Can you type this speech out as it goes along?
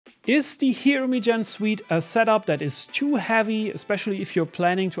Is the MediaMan Suite a setup that is too heavy, especially if you're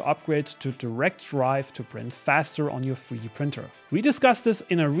planning to upgrade to direct drive to print faster on your 3D printer? We discussed this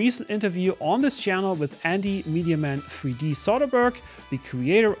in a recent interview on this channel with Andy MediaMan3D Soderberg, the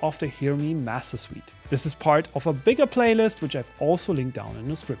creator of the MediaMan Master Suite. This is part of a bigger playlist, which I've also linked down in the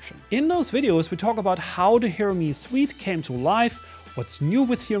description. In those videos, we talk about how the MediaMan Suite came to life, what's new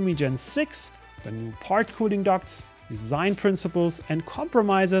with MediaMan 6, the new part cooling ducts, design principles and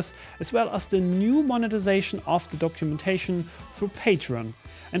compromises, as well as the new monetization of the documentation through Patreon.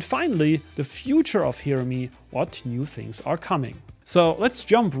 And finally, the future of MediaMan, what new things are coming. So let's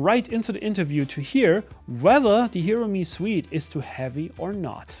jump right into the interview to hear whether the MediaMan Suite is too heavy or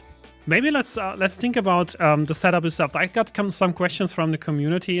not. Maybe let's think about the setup itself. I got some questions from the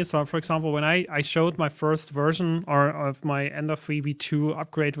community. So, for example, when I showed my first version of my Ender 3 V2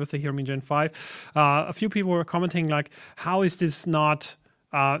 upgrade with the MediaMan Gen 5, a few people were commenting like, how is this not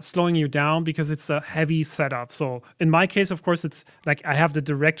slowing you down because it's a heavy setup? So in my case, of course, it's like I have the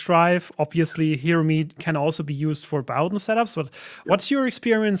direct drive. Obviously, MediaMan can also be used for Bowden setups. But what's your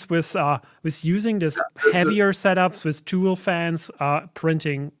experience with using this heavier setups with dual fans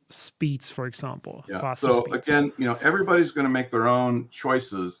printing speeds, for example? Faster speeds? Again, everybody's going to make their own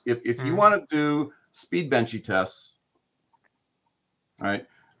choices. If you want to do speed benchy tests, right?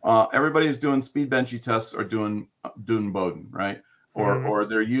 Everybody's doing speed benchy tests or doing Bowden, right? Or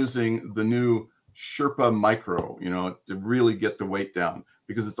they're using the new Sherpa Micro, to really get the weight down,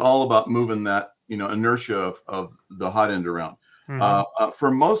 because it's all about moving that, inertia of the hot end around. For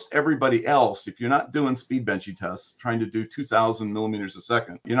most everybody else, if you're not doing speed benchy tests, trying to do 2,000 millimeters a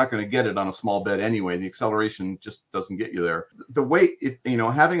second, you're not going to get it on a small bed anyway. The acceleration just doesn't get you there. The weight,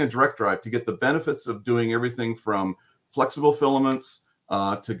 having a direct drive to get the benefits of doing everything from flexible filaments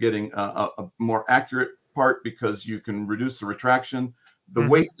to getting a more accurate part, because you can reduce the retraction. The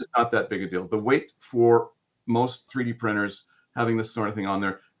weight is not that big a deal. The weight for most 3D printers having this sort of thing on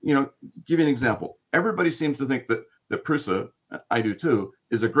there, give you an example. Everybody seems to think that the Prusa, I do too,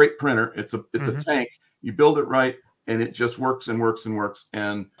 is a great printer. It's a tank. You build it right, and it just works and works and works.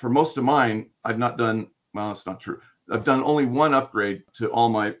 And for most of mine, I've not done, well, it's not true. I've done only one upgrade to all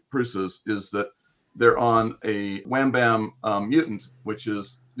my Prusas, is that they're on a Wham Bam Mutant, which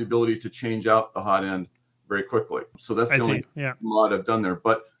is the ability to change out the hot end very quickly. So that's the only mod I've done there.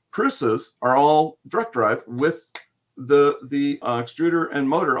 But Prusas are all direct drive with the extruder and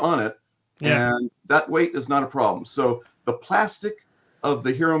motor on it, and that weight is not a problem. So the plastic of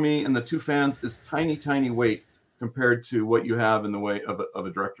the MediaMan and the two fans is tiny, tiny weight compared to what you have in the way of a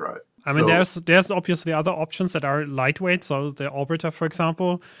direct drive. I mean, there's obviously other options that are lightweight, so the Orbiter, for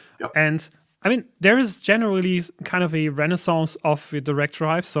example, and I mean, there is generally kind of a renaissance of the direct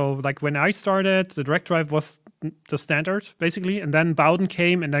drive. So like when I started, the direct drive was the standard basically. And then Bowden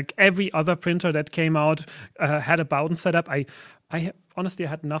came, and like every other printer that came out had a Bowden setup. I honestly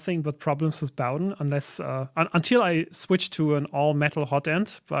had nothing but problems with Bowden until I switched to an all metal hot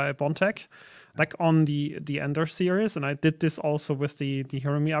end by Bondtech, like on the Ender series. And I did this also with the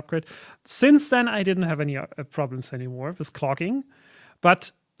MediaMan upgrade. Since then, I didn't have any problems anymore with clogging.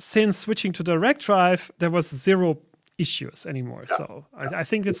 But since switching to direct drive, there was zero issues anymore. So I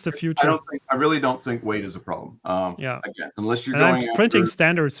think it's the future. I really don't think weight is a problem. Again, unless you're going printing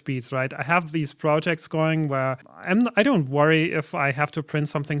standard speeds, right? I have these projects going where I don't worry if I have to print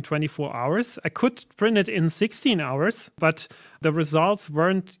something 24 hours. I could print it in 16 hours, but the results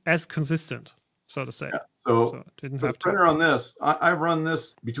weren't as consistent, so to say. So the printer on this, I run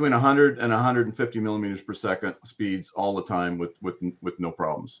this between 100 and 150 millimeters per second speeds all the time with no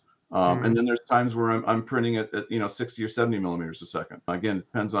problems. And then there's times where I'm printing it at 60 or 70 millimeters a second. Again, it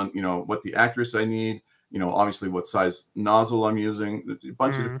depends on what the accuracy I need. Obviously what size nozzle I'm using. A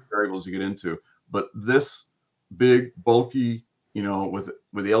bunch of different variables you get into. But this big, bulky, with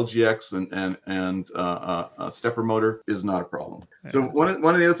the LGX and stepper motor is not a problem. So one of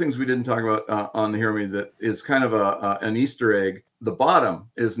the other things we didn't talk about on the MediaMan that is kind of an Easter egg, the bottom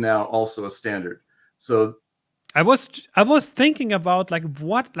is now also a standard. So I was thinking about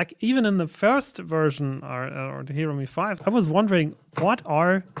even in the first version or the MediaMan 5, I was wondering what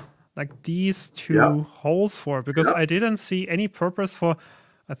are like these two holes for, because I didn't see any purpose for.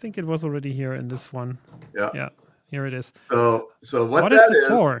 I think it was already here in this one. Yeah. Here it is. So what that is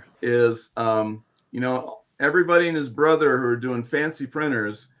for? Is everybody and his brother who are doing fancy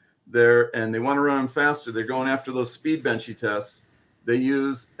printers there, and they want to run them faster. They're going after those speed benchy tests. They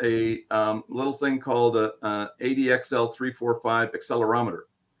use a little thing called a ADXL345 accelerometer,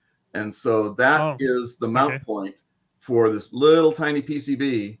 and so that is the mount point for this little tiny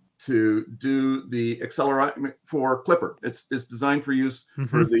PCB to do the accelerometer for Clipper. It's designed for use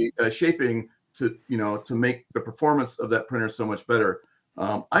for the shaping to make the performance of that printer so much better.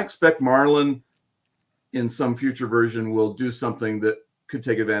 I expect Marlin in some future version will do something that could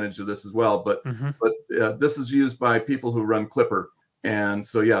take advantage of this as well. But this is used by people who run Clipper, and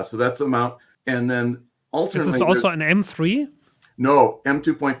so yeah, so that's the mount. And then alternately, this is also an M3. No,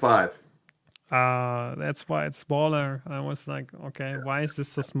 M2.5. That's why it's smaller. I was like, okay, why is this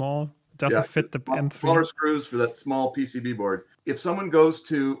so small? Does it fit the M3? Smaller screws for that small PCB board. If someone goes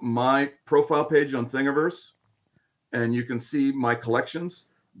to my profile page on Thingiverse, and you can see my collections,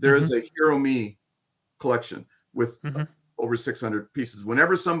 there is a Hero Me collection with over 600 pieces.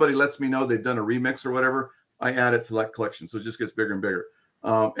 Whenever somebody lets me know they've done a remix or whatever, I add it to that collection. So it just gets bigger and bigger.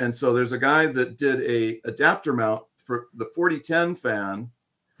 And so there's a guy that did a adapter mount for the 4010 fan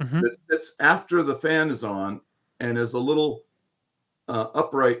that fits after the fan is on, and is a little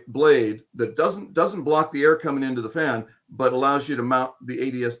upright blade that doesn't block the air coming into the fan, but allows you to mount the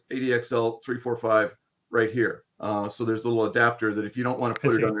ADXL 345 right here. So there's a little adapter that if you don't want to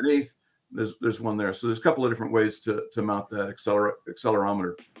put it underneath, there's one there. So there's a couple of different ways to mount that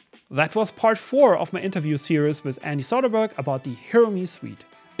accelerometer. That was part 4 of my interview series with Andy Soderberg about the Hero Me suite.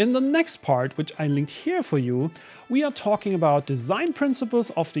 In the next part, which I linked here for you, we are talking about design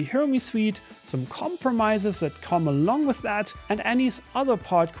principles of the Hero Me suite, some compromises that come along with that, and Andy's other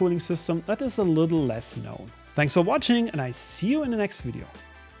part cooling system that is a little less known. Thanks for watching, and I see you in the next video.